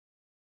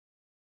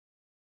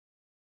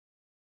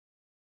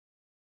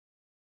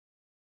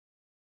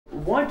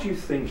why do you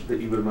think that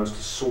you were the most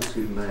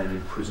assaulted man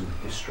in prison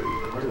history?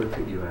 Why did they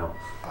pick you out?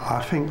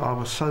 I think I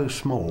was so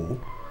small,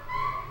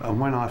 and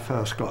when I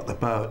first got the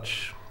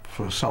birch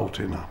for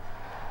assaulting a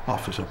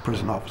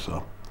prison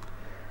officer,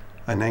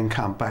 and then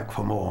come back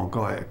for more and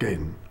got it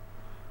again,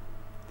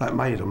 that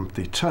made them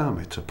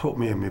determined to put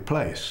me in my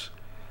place.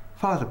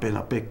 If I'd have been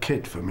a big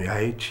kid for my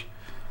age,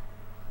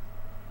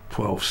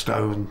 12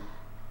 stone,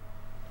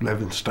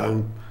 11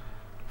 stone,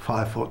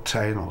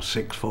 5'10" or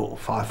 6 foot, or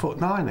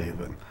 5'9"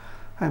 even,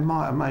 it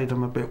might have made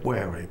them a bit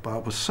wary, but I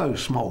was so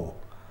small.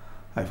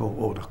 They thought,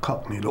 oh, the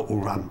Cockney little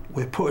run,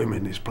 we'll put him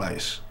in his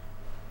place.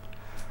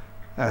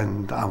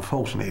 And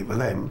unfortunately for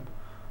them,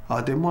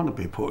 I didn't want to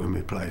be put in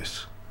my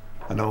place.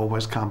 And I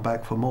always come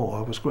back for more,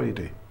 I was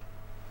greedy.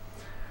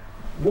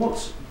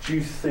 What do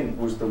you think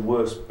was the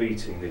worst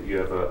beating that you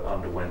ever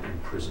underwent in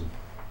prison?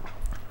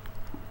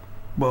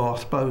 Well, I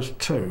suppose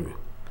two.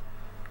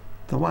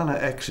 The one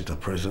at Exeter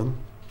prison,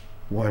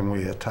 when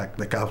we attacked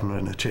the governor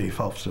and the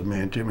chief officer, me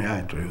and Jimmy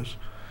Andrews,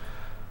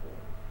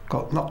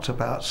 got knocked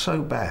about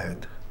so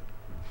bad,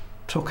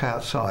 took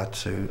outside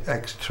to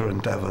Exeter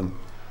and Devon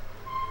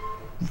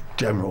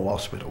General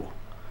Hospital.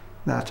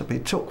 Now, to be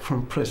took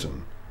from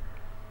prison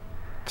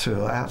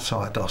to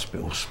outside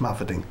hospital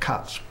smothered in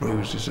cuts,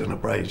 bruises and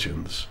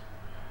abrasions,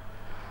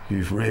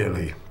 you've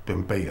really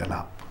been beaten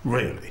up,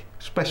 really,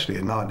 especially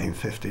in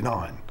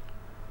 1959.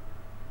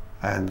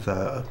 And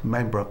the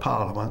Member of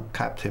Parliament,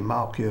 Captain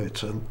Mark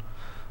Hewitton,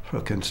 for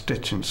a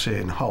constituency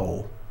in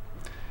Hull,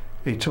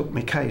 he took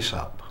me case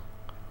up.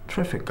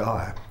 Terrific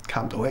guy,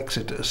 come to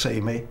Exeter to see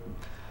me,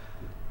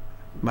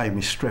 made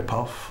me strip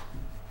off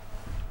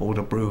all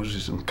the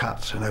bruises and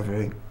cuts and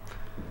everything,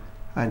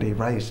 and he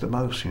raised a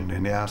motion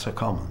in the House of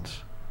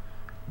Commons,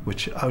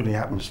 which only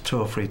happens 2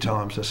 or 3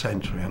 times a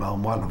century, and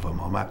I'm one of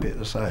them, I'm happy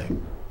to say.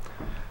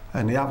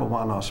 And the other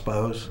one, I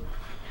suppose,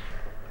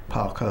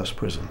 Parkhurst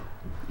Prison,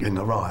 in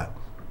the riot.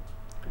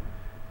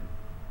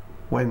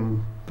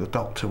 When the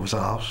doctor was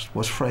asked,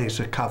 was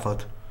Fraser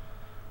covered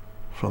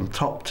from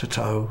top to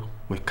toe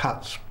with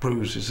cuts,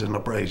 bruises and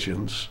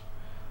abrasions?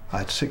 I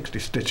had 60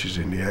 stitches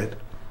in the head,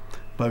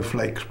 both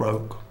legs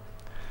broke,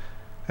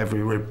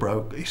 every rib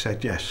broke. He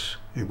said yes,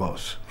 he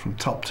was, from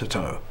top to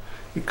toe,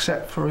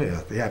 except for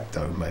here, the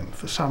abdomen.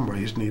 For some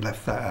reason he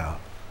left that out.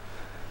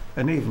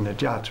 And even the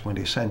judge, when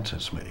he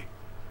sentenced me,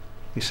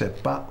 he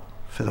said, but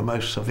for the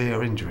most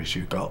severe injuries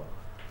you got,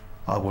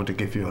 I would have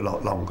given you a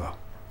lot longer.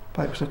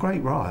 But it was a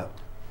great riot.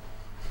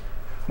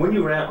 When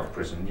you were out of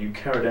prison, you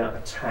carried out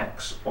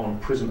attacks on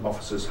prison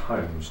officers'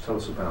 homes. Tell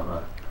us about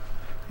that.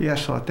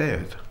 Yes, I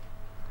did.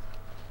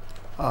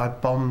 I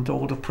bombed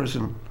all the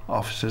prison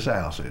officers'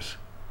 houses.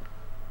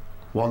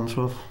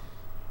 Wandsworth,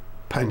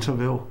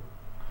 Pentonville,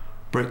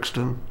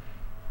 Brixton.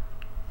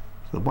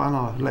 The one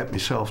I let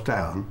myself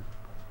down,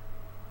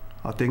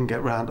 I didn't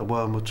get round to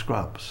Wormwood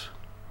Scrubs.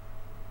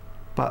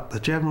 But the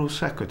General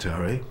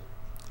Secretary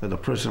of the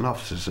Prison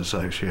Officers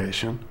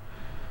Association,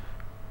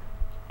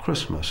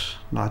 Christmas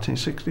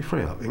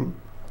 1963, I think,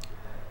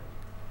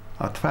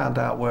 I'd found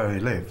out where he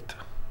lived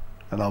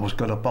and I was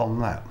going to bomb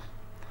that.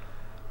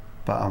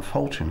 But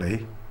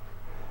unfortunately,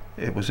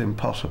 it was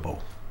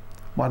impossible.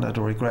 One of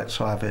the regrets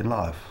I have in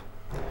life.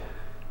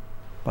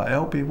 But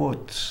L.B.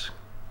 Woods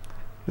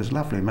was a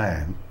lovely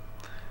man.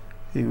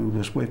 He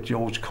was with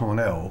George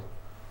Cornell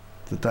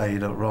the day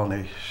that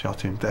Ronnie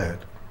shot him dead.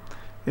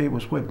 He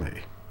was with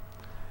me.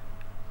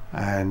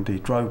 And he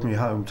drove me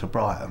home to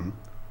Brighton,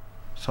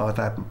 so I'd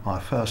had my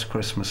first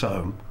Christmas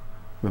home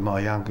with my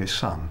youngest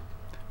son.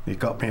 He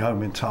got me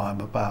home in time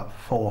about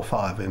 4 or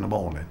 5 in the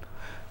morning,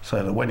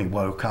 so that when he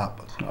woke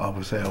up, I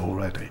was there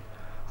already.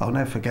 I'll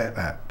never forget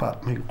that,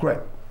 but my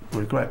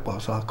regret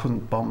was I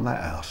couldn't bomb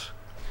that house.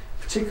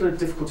 Particular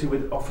difficulty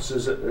with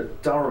officers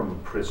at Durham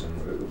prison.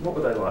 What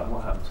were they like?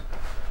 What happened?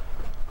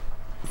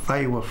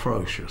 They were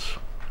ferocious.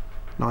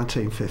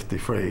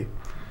 1953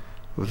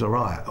 was a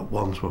riot at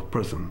Wandsworth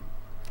Prison,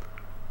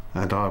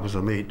 and I was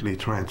immediately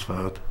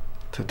transferred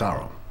to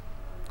Durham.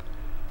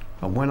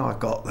 And when I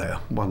got there,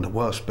 one of the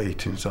worst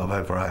beatings I've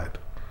ever had,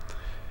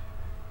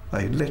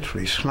 they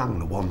literally slung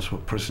the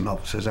Wandsworth prison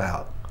officers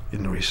out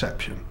in the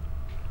reception,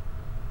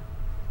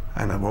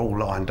 and they were all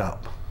lined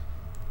up,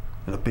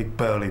 and a big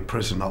burly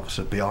prison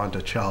officer behind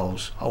a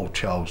old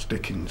Charles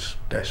Dickens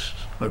desk,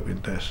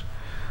 open desk.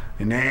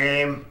 Your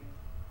name?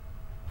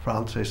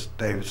 Francis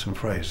Davidson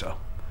Fraser.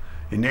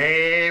 Your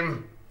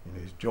name?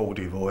 In his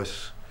Geordie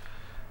voice.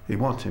 He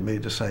wanted me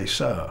to say,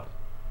 sir.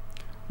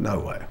 No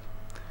way.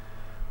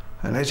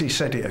 And as he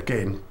said it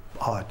again,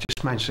 I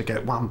just managed to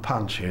get one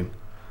punch in,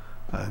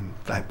 and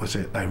that was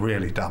it. They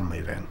really done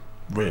me then,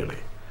 really.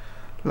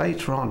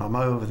 Later on, I'm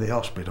over the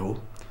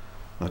hospital.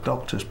 The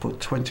doctor's put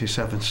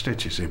 27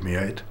 stitches in my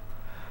head,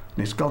 and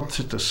he's gone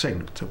to the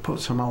sink to put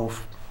some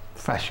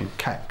old-fashioned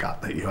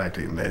catgut that you had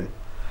in then.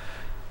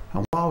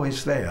 And while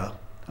he's there,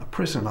 a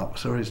prison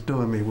officer is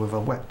doing me with a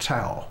wet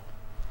towel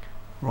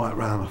right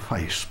round the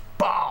face.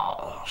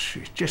 Bosh!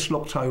 He just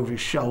looked over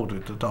his shoulder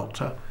at the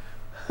doctor.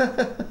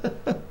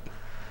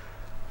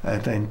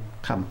 And then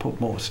come put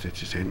more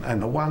stitches in.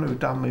 And the one who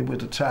done me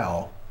with the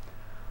towel,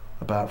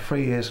 About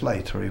 3 years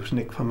later, he was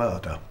nicked for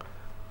murder,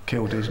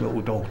 killed his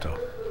little daughter,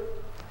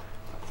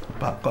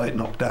 but got it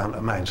knocked down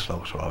to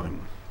manslaughter, I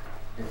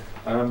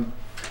think.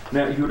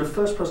 Now, you were the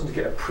first person to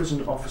get a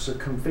prison officer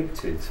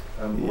convicted.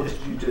 What did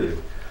you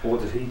do? Or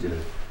what did he do?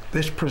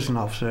 This prison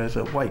officer is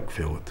at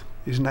Wakefield.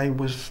 His name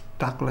was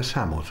Douglas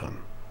Hamilton.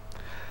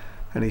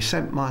 And he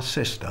sent my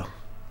sister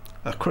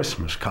a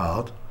Christmas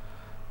card,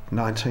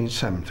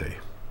 1970.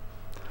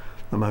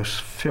 The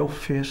most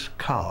filthiest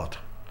card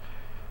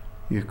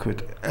you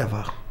could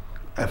ever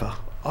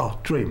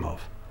dream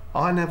of.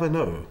 I never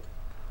knew.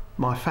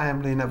 My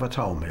family never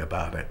told me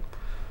about it.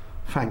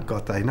 Thank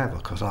God they never,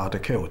 because I'd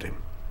have killed him.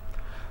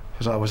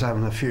 Because I was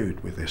having a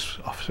feud with this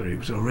officer. He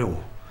was a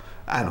real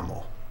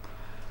animal.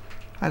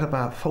 Had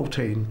about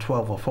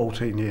 12 or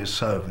 14 years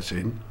service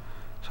in,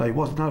 so he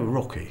was no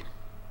rookie.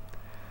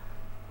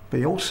 But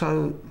he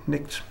also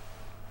nicked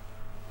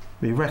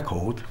my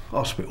record,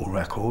 hospital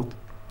record,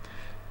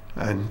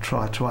 and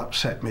tried to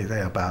upset me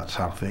there about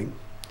something.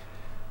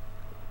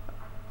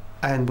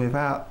 And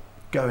without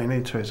going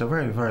into it, it's a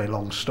very, very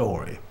long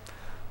story.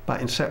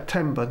 But in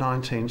September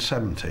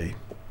 1970,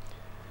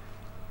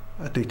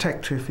 a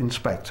detective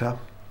inspector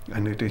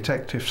and a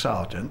detective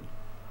sergeant,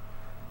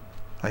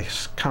 they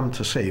come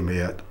to see me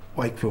at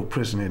Wakefield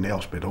Prison in the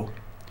hospital,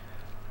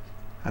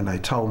 and they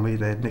told me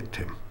they'd nicked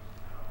him.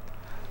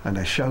 And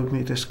they showed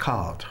me this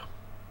card,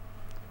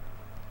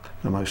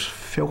 the most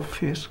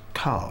filthiest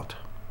card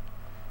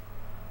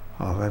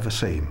I've ever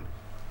seen.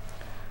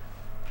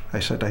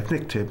 They said they've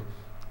nicked him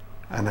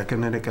and they're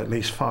going to nick at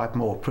least 5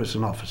 more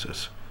prison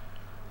officers.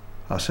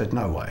 I said,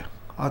 no way.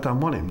 I don't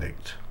want him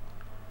nicked.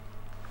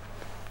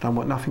 Don't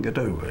want nothing to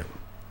do with him.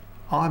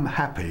 I'm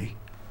happy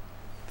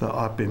that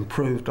I've been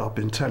proved I've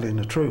been telling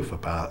the truth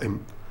about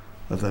him,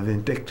 of the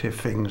vindictive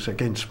things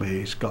against me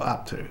he's got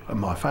up to and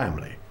my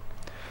family.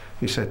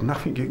 He said,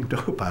 nothing you can do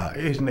about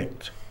it, he's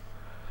nicked.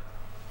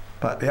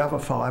 But the other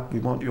 5, we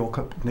want your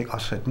nick. I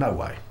said, no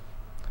way.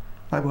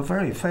 They were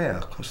very fair,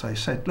 because they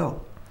said,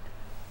 look,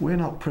 we're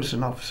not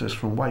prison officers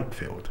from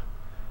Wakefield.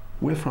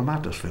 We're from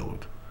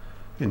Huddersfield,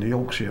 in the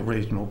Yorkshire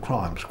Regional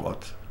Crime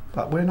Squad.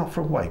 But we're not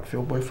from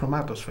Wakefield, we're from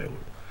Huddersfield.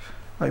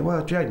 They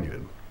were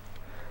genuine.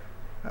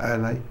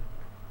 And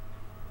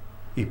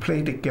he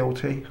pleaded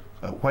guilty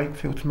at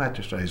Wakefield's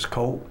Magistrates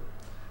Court,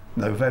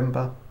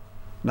 November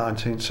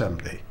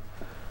 1970,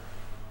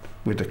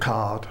 with the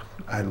card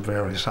and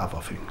various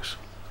other things.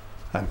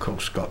 And of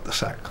course got the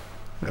sack.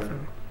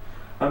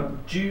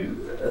 Do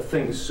you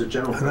think it's a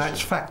general question? And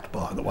that's fact,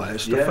 by the way.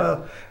 It's the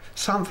first,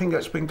 something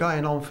that's been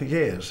going on for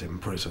years in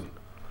prison.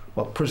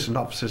 What prison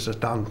officers have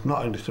done,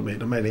 not only to me,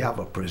 to many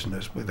other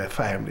prisoners with their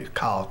families,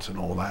 cards and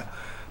all that,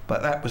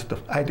 but that was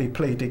and he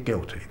pleaded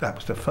guilty. That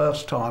was the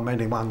first time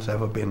anyone's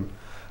ever been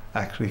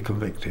actually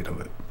convicted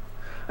of it.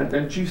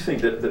 And do you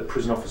think that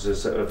prison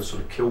officers ever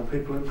sort of kill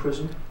people in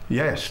prison?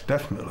 Yes,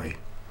 definitely.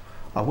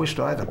 I wished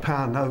I had a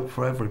 £1 note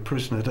for every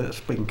prisoner that's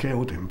been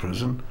killed in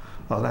prison.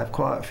 I'd have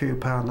quite a few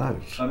 £1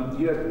 notes.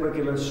 You had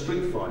regular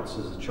street fights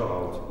as a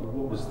child.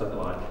 What was that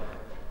like?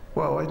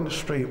 Well, in the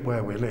street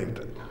where we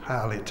lived,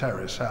 Howley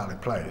Terrace, Howley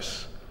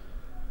Place,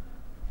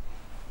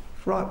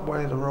 right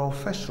where the Royal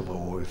Festival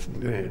was,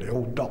 near the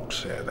old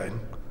docks there then,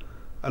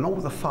 and all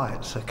the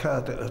fights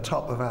occurred at the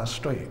top of our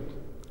street.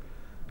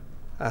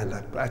 And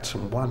I had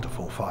some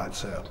wonderful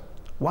fights there.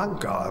 One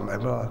guy, I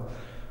remember, I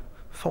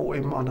fought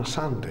him on a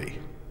Sunday,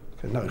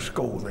 no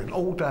school then,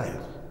 all day.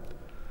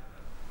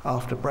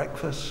 After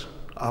breakfast,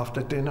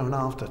 after dinner and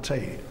after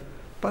tea.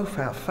 Both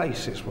our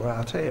faces were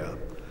out here.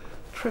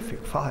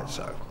 Terrific fights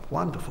though,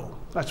 wonderful.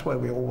 That's where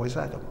we always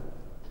had them.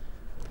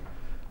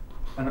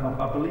 And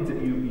I believe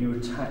that you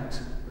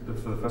attacked, for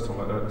the first time,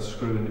 a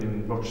screw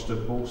in Rochester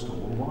Borstal.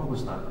 Why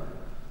was that?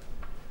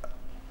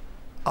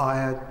 I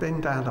had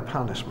been down a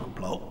punishment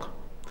block,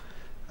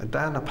 and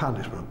down the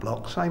punishment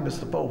block, same as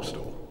the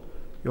Borstal,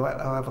 you had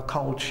to have a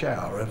cold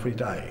shower every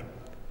day,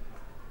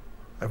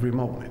 every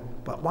morning.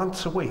 But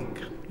once a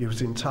week, you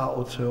was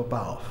entitled to a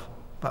bath,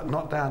 but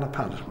not down a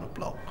punishment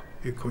block.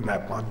 You couldn't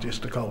have one,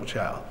 just a cold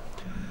shower.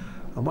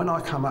 And when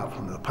I come up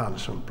from the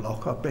punishment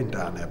block, I've been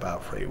down there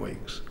about 3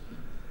 weeks,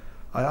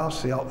 I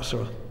asked the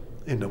officer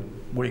in the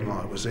wing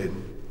I was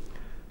in,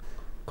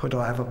 could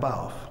I have a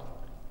bath?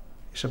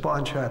 He said, why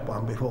hadn't you had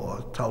one before?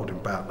 I told him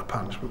about the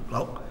punishment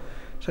block.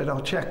 He said,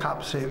 I'll check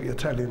up, see if you're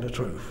telling the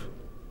truth.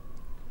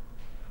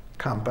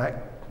 Come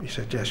back, he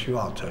said, yes, you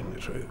are telling the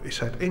truth. He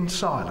said, in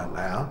silent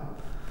now,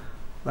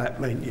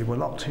 that meant you were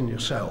locked in your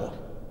cell.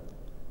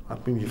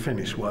 When you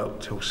finished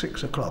work till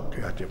 6 o'clock,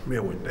 you had your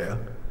meal in there.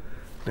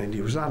 Then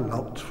you was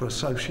unlocked for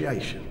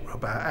association for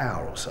about an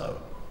hour or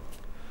so.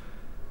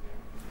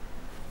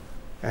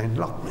 And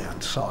locked me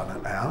in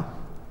silent hour.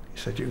 He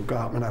said, you can go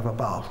up and have a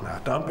bath now,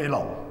 don't be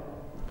long.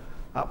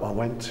 Up I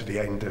went to the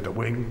end of the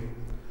wing,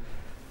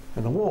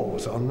 and the war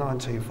was on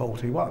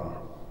 1941.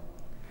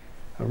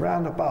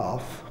 Around the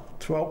bath,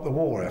 to help the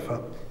war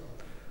effort,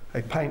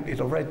 they painted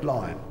a red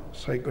line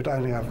so it could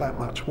only have that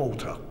much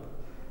water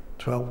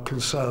to help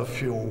conserve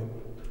fuel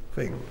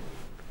thing.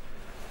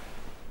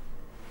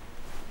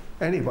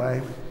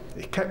 Anyway,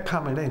 he kept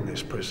coming in,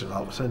 this prison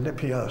officer,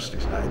 Nippy Hurst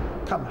his name.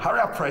 Come, hurry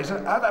up, Fraser,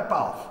 have that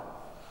bath.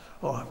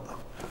 All right.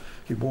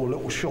 He wore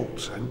little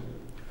shorts then,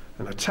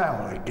 and the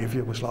towel they'd give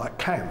you was like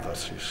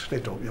canvas, you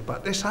slid on you.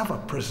 But this other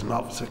prison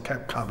officer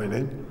kept coming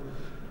in.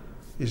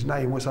 His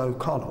name was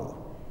O'Connell.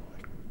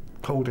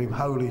 Called him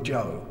Holy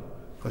Joe,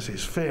 because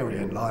his theory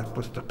in life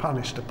was to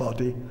punish the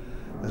body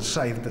and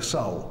save the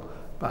soul.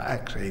 But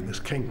actually he was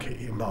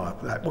kinky,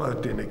 that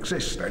word didn't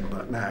exist then,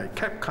 but now he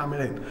kept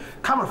coming in.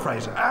 Come on,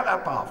 Fraser, out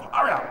that bath,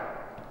 hurry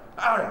up,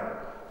 hurry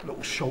up.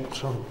 Little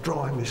shorts on,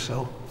 drying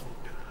myself.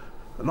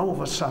 And all of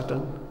a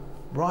sudden,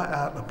 right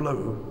out the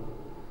blue,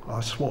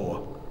 I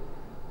swore,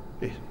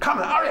 come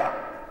on, hurry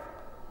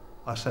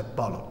up. I said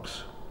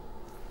bollocks,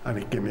 and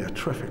he gave me a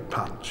terrific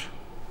punch.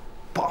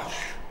 Bosh.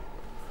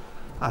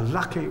 And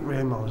lucky for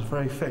him, I was a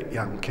very fit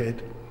young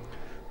kid.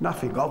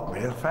 Nothing of me,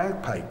 a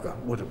fag paper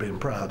would have been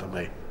proud of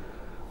me.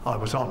 I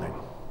was on him,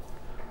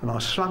 and I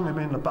slung him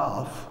in the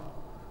bath,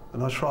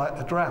 and I tried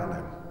to drown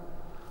him.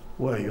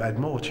 Well, you had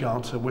more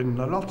chance of winning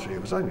the lottery.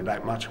 There was only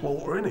that much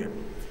water in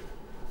him.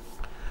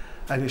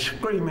 And he's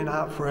screaming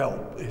out for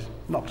help. He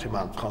knocked him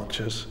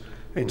unconscious.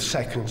 In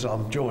seconds,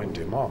 I'm joined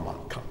him. I'm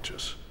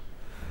unconscious.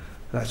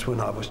 That's when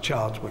I was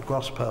charged with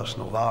gross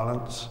personal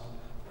violence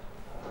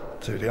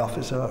to the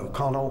officer,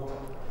 O'Connell,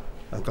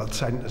 and got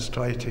sentenced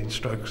to 18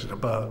 strokes of the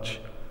birch,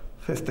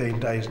 15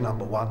 days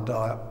number 1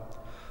 diet,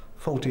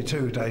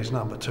 42 days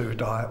number 2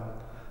 diet,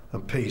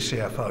 and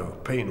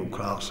PCFO, penal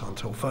class,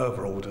 until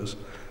further orders,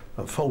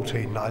 and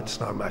 14 nights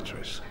no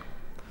mattress.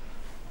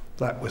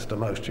 That was the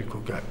most you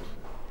could get.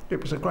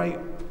 It was a great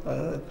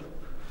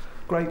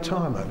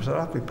time. It was a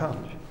lovely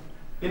punch.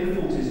 In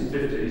the 40s and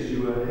 50s,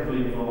 you were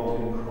heavily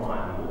involved in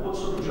crime. What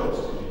sort of jobs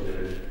did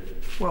you do?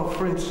 Well,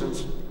 for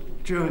instance,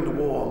 during the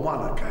war on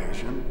one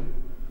occasion,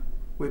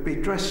 we'd be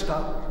dressed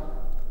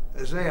up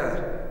as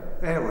air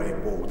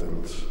raid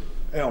wardens,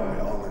 helmet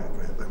on it,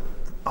 with an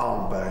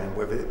armband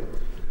with it,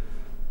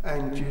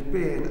 and you'd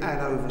be in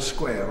Hanover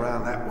Square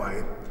around that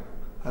way,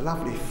 a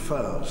lovely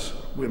furs,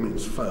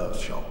 women's furs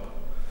shop.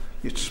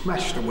 You'd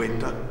smash the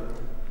window,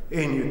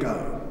 in you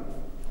go.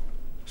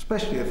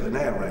 Especially if an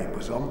air raid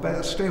was on,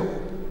 better still.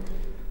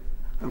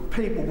 And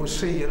people would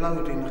see you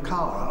loading the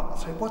car up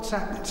and say, what's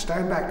happening?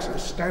 Stand back, sir,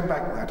 stand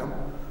back, madam.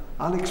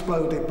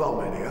 Unexploded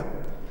bomb in here.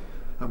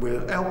 And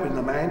we're helping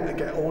the man to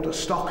get all the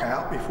stock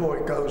out before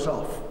it goes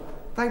off.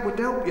 They would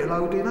help you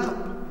loading up.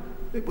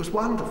 It was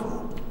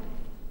wonderful.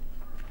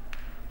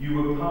 You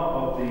were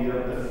part of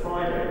the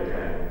Friday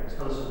gang.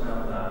 Tell us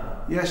about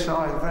that. Yes,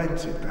 I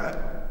invented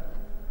that.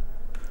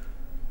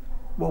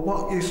 Well,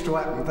 what used to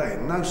happen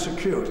then, no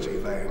security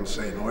vans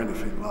then or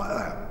anything like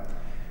that.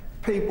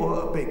 People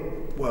at a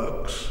big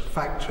works,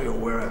 factory or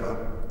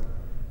wherever,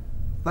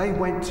 they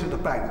went to the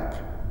bank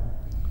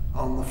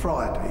on the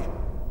Friday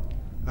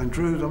and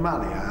drew the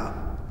money out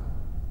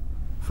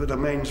for the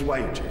men's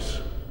wages.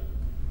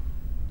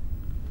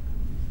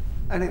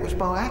 And it was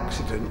by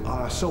accident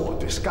I sort of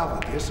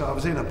discovered this. I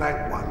was in a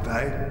bank one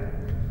day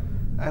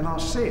and I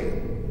see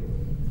it.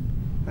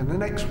 And the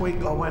next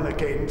week I went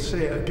again,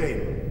 see it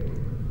again.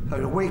 So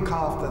the week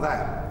after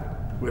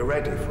that, we're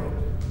ready for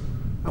them.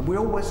 And we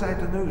always had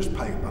a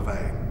newspaper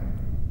van,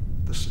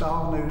 the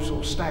Star News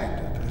or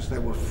Standard, as there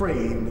were 3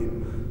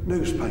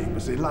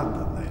 newspapers in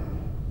London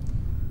then.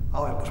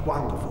 Oh, it was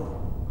wonderful.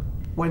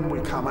 When we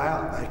come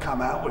out, they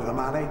come out with the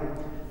money,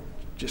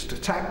 just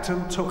attacked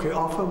them, took it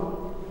off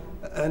them,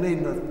 and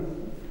in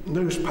the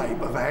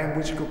newspaper van,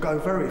 which could go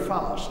very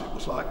fast, it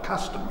was like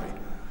customary,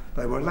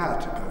 they were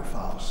allowed to go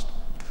fast.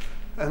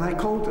 And they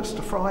called us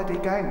the Friday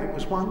Gang. It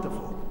was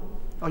wonderful.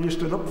 I used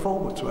to look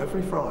forward to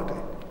every Friday.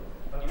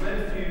 You made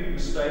a few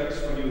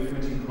mistakes when you were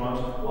committing crimes.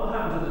 What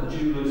happened at the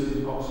jewellers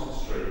in Oxford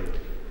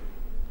Street?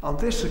 On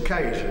this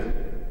occasion,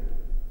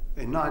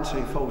 in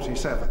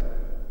 1947,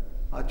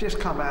 I'd just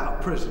come out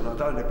of prison. I'd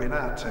only been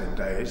out 10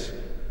 days.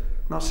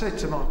 And I said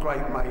to my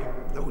great mate,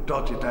 little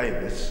Dodger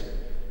Davis,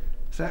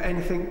 is there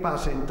anything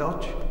buzzing,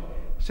 Dodge?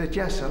 He said,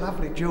 yes, a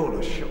lovely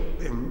jeweller's shop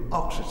in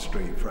Oxford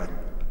Street, Frank.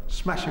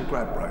 Smash and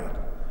grab raid.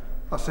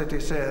 I said,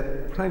 is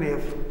there plenty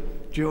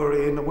of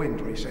jewellery in the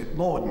window? He said,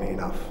 more than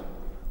enough.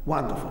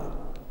 Wonderful.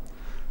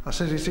 I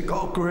said, has it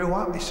got a grill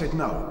up? He said,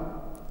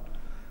 no.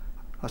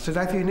 I said,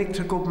 have you nicked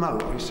a good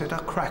motor? He said, a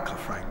cracker,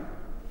 Frank.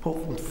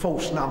 Put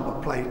false number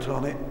plates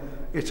on it.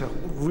 It's a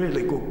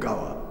really good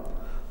goer.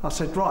 I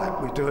said,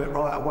 right, we do it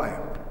right away.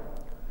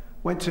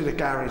 Went to the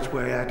garage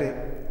where he had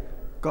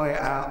it, got it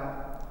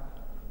out,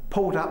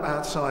 pulled up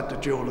outside the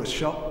jeweller's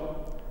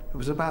shop. There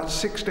was about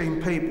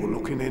 16 people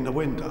looking in the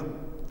window.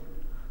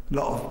 A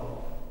lot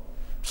of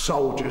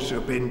soldiers who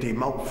had been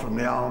demobbed from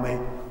the army,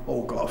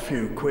 all got a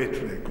few quid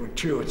for their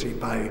gratuity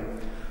pay,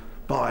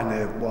 buying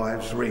their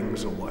wives'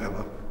 rings or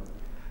whatever.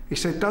 He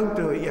said, don't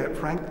do it yet,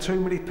 Frank, too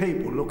many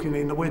people looking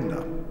in the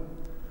window.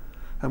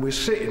 And we're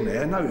sitting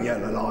there, no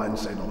yellow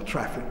lines then or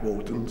traffic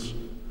wardens,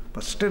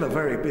 but still a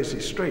very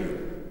busy street.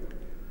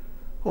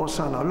 All of a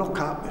sudden I look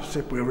up, as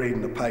if we're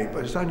reading the paper,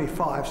 there's only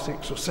 5,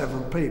 6 or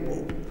 7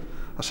 people.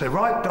 I say,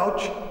 right,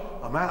 Dodge,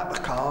 I'm out of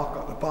the car,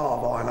 got the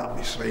bar vine up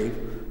my sleeve.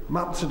 I'm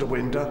up to the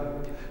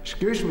window.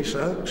 Excuse me,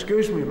 sir,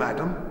 excuse me,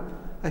 madam.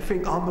 They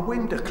think I'm the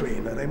window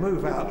cleaner. They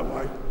move out of the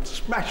way,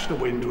 smash the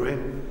window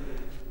in,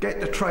 get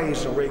the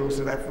trays, the rings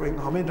and everything.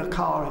 I'm in the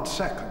car in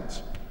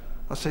seconds.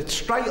 I said,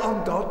 straight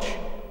on, Dodge.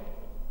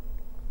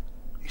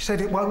 He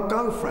said, it won't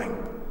go, Frank.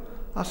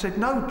 I said,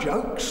 no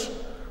jokes.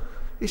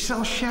 He said,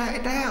 I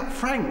shouted out,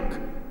 Frank.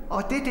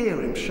 I did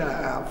hear him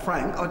shout out,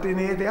 Frank. I didn't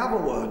hear the other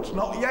words,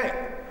 not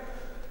yet.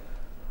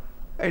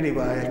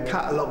 Anyway,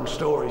 cut a long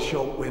story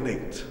short, we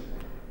nicked.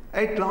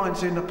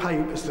 Headlines in the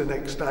papers the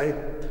next day,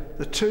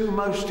 the two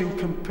most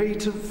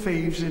incompetent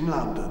thieves in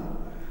London.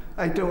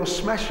 They do a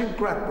smash and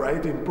grab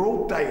raid in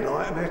broad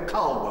daylight and their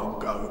car won't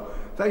go.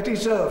 They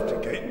deserve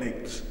to get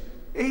nicked.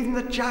 Even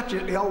the judge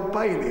at the Old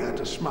Bailey had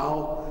a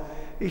smile.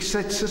 He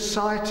said,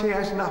 society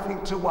has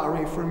nothing to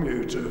worry from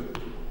you two.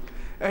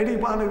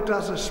 Anyone who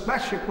does a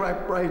smash and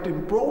grab raid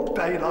in broad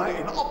daylight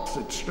in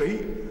Oxford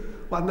Street,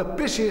 one of the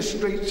busiest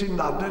streets in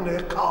London,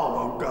 their car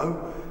won't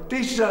go,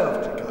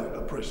 deserve to go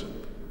to prison.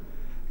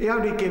 He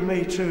only gave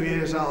me 2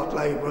 years hard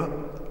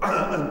labour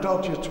and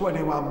Dodger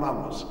 21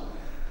 months.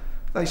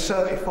 They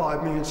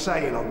certified me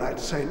insane on that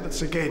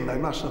sentence again. They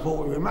must have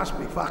thought we must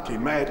be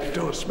fucking mad to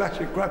do a smash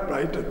and grab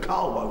raid, the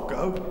car won't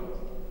go.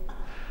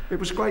 It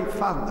was great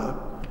fun though.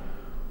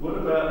 What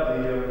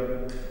about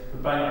the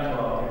bank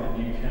clerk in the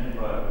New Kent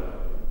Road?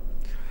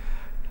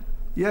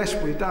 Yes,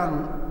 we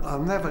done,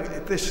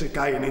 this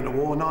again in the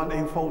war,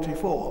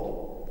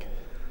 1944.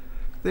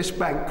 This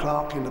bank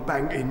clerk in the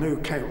bank in New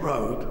Kent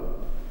Road,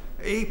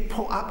 he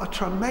put up a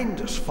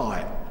tremendous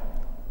fight.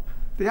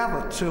 The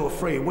other 2 or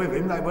 3 with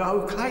him, they were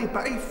okay,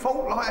 but he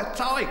fought like a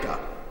tiger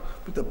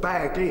with the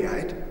bag he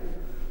had.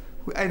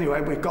 Anyway,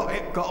 we got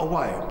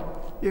away.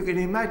 You can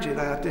imagine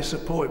our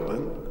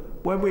disappointment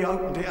when we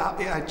opened it up,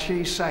 it had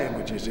cheese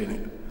sandwiches in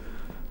it.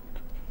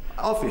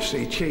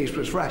 Obviously, cheese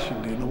was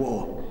rationed in the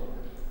war.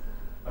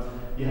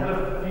 You had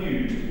a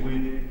feud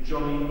with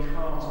Johnny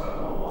Carter.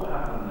 What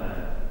happened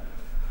there?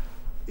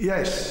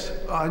 Yes,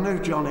 I knew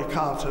Johnny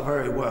Carter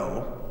very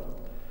well.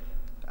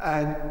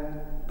 And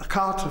the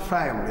Carter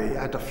family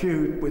had a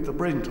feud with the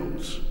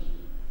Brindles,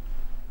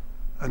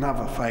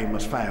 another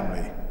famous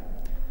family.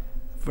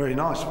 Very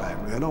nice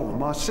family and all.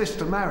 My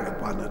sister married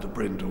one of the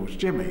Brindles,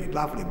 Jimmy,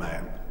 lovely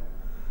man.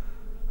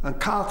 And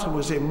Carter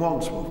was in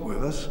Wandsworth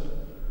with us.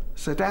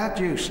 Said, how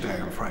do you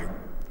stand, Frank?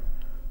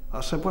 I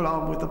said, well,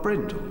 I'm with the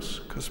Brindles,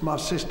 because my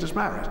sister's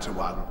married to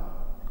one.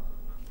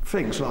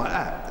 Things like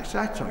that. They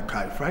said, that's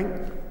okay,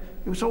 Frank.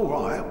 It was all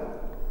right,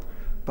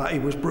 but he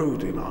was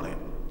brooding on it,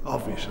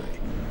 obviously.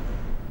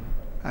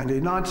 And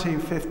in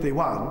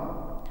 1951,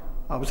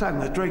 I was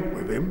having a drink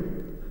with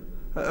him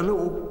at a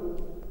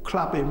little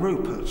club in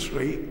Rupert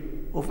Street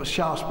off of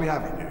Shaftesbury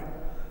Avenue.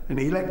 And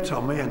he leapt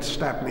on me and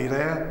stabbed me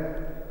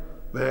there,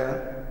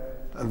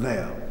 and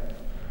there,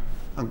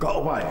 and got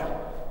away.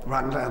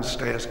 Ran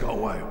downstairs, got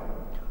away.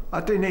 I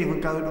didn't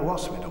even go to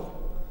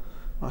hospital.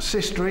 My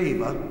sister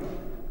Eva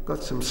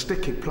got some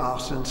sticky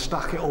plaster and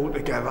stuck it all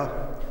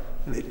together,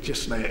 and it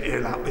just let it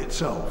heal up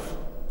itself.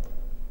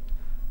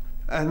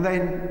 And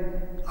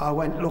then I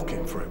went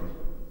looking for him.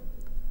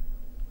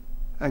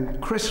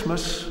 And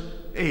Christmas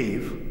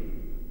Eve,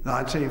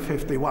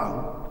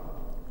 1951,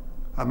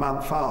 a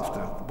month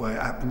after, where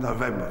it happened,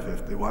 November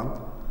 51,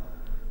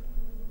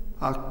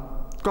 I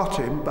got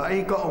him, but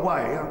he got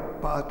away,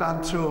 but I'd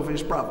done 2 of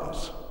his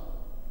brothers.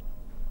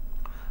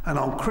 And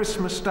on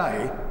Christmas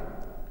Day,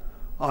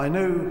 I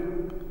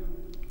knew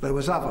there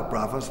was other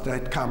brothers,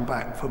 they'd come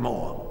back for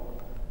more.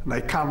 And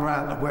they come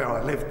round to where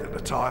I lived at the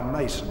time,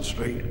 Mason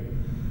Street,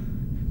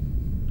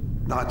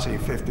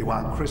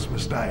 1951,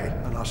 Christmas Day,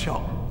 and I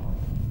shot them.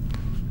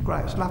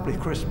 Great, it's a lovely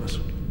Christmas.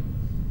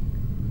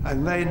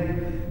 And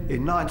then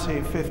in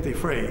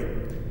 1953,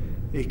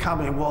 he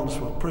come in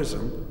Wandsworth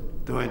prison,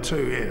 doing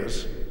 2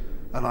 years,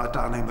 and I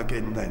done him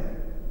again then.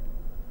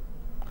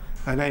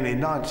 And then in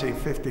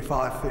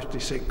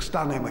 1955-56,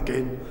 done him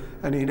again,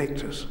 and he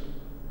nicked us.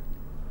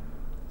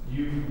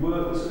 You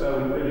worked with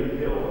Billy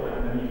Hill,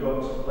 and then you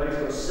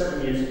later got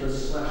 7 years for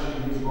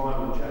slashing his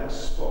rival Jack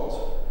Spot.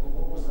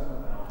 What was that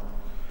about?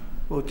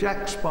 Well,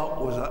 Jack Spot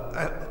was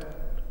an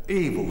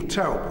evil,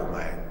 terrible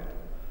man.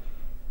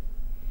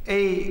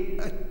 He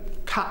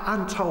cut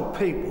untold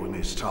people in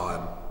his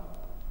time,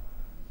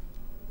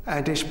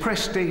 and his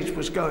prestige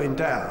was going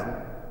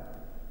down,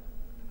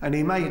 and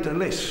he made a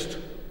list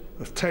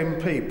of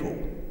 10 people.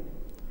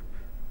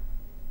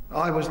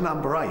 I was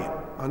number 8.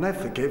 I'll never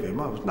forgive him.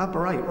 I was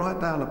number 8, right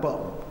down the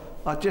bottom.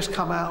 I'd just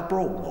come out of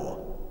Broadmoor.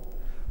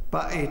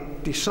 But he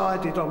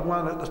decided on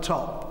one at the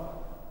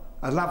top.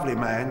 A lovely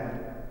man,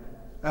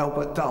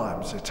 Albert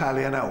Dimes,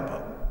 Italian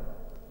Albert.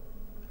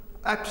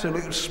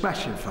 Absolute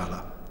smashing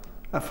fella.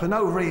 And for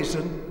no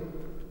reason,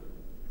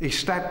 he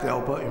stabbed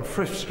Albert in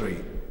Frith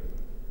Street.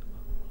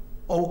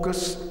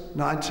 August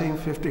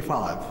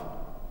 1955.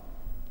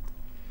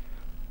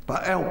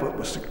 But Albert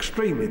was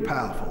extremely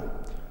powerful,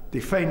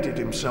 defended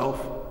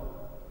himself,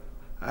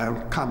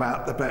 and come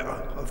out the better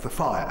of the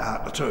fight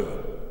out of the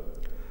 2.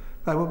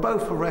 They were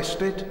both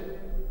arrested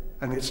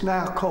and it's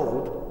now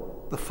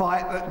called The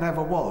Fight That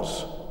Never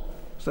Was.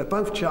 So they're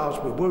both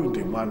charged with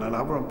wounding one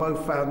another and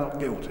both found not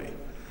guilty.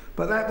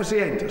 But that was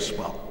the end of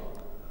Spot.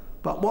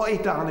 But what he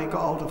done, he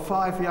got hold of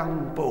 5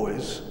 young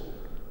boys,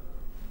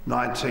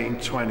 19,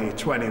 20,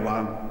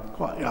 21,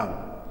 quite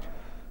young,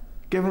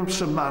 give them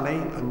some money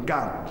and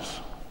guns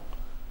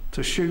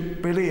to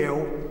shoot Billy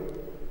Hill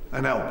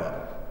and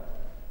Albert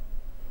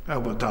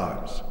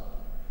Dimes.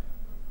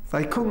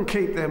 They couldn't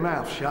keep their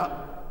mouth shut,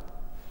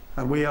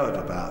 and we heard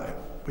about it.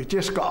 We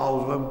just got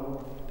hold of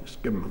them,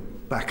 just give them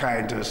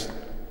backhanders,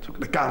 took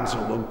the guns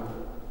on them,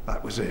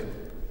 that was it.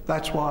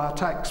 That's why I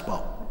attacked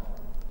Spot.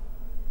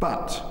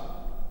 But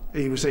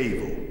he was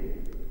evil.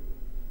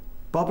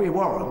 Bobby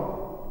Warren,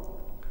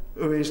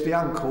 who is the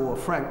uncle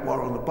of Frank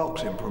Warren, the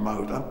boxing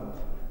promoter,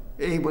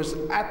 he was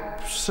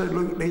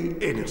absolutely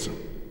innocent.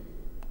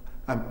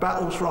 And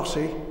Battles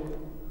Rossi,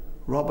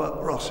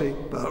 Robert Rossi,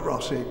 Bert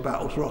Rossi,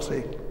 Battles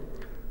Rossi,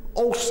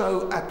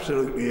 also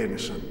absolutely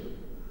innocent.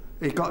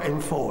 He got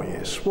in 4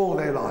 years, swore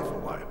their life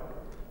away.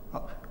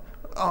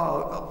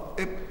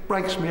 It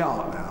breaks my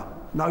heart now.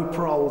 No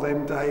parole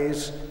them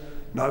days,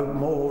 no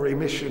more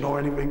remission or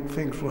anything,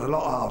 things were a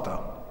lot harder.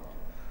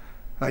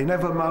 They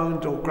never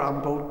moaned or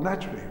grumbled,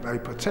 naturally. They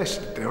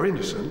protested their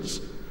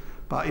innocence,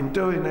 but in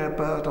doing their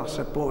bird, I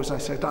said, boys, they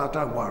said, oh,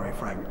 don't worry,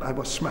 Frank, they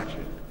were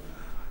smashing.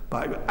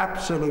 But they were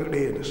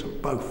absolutely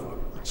innocent, both of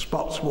them. And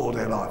Spot swore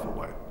their life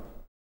away.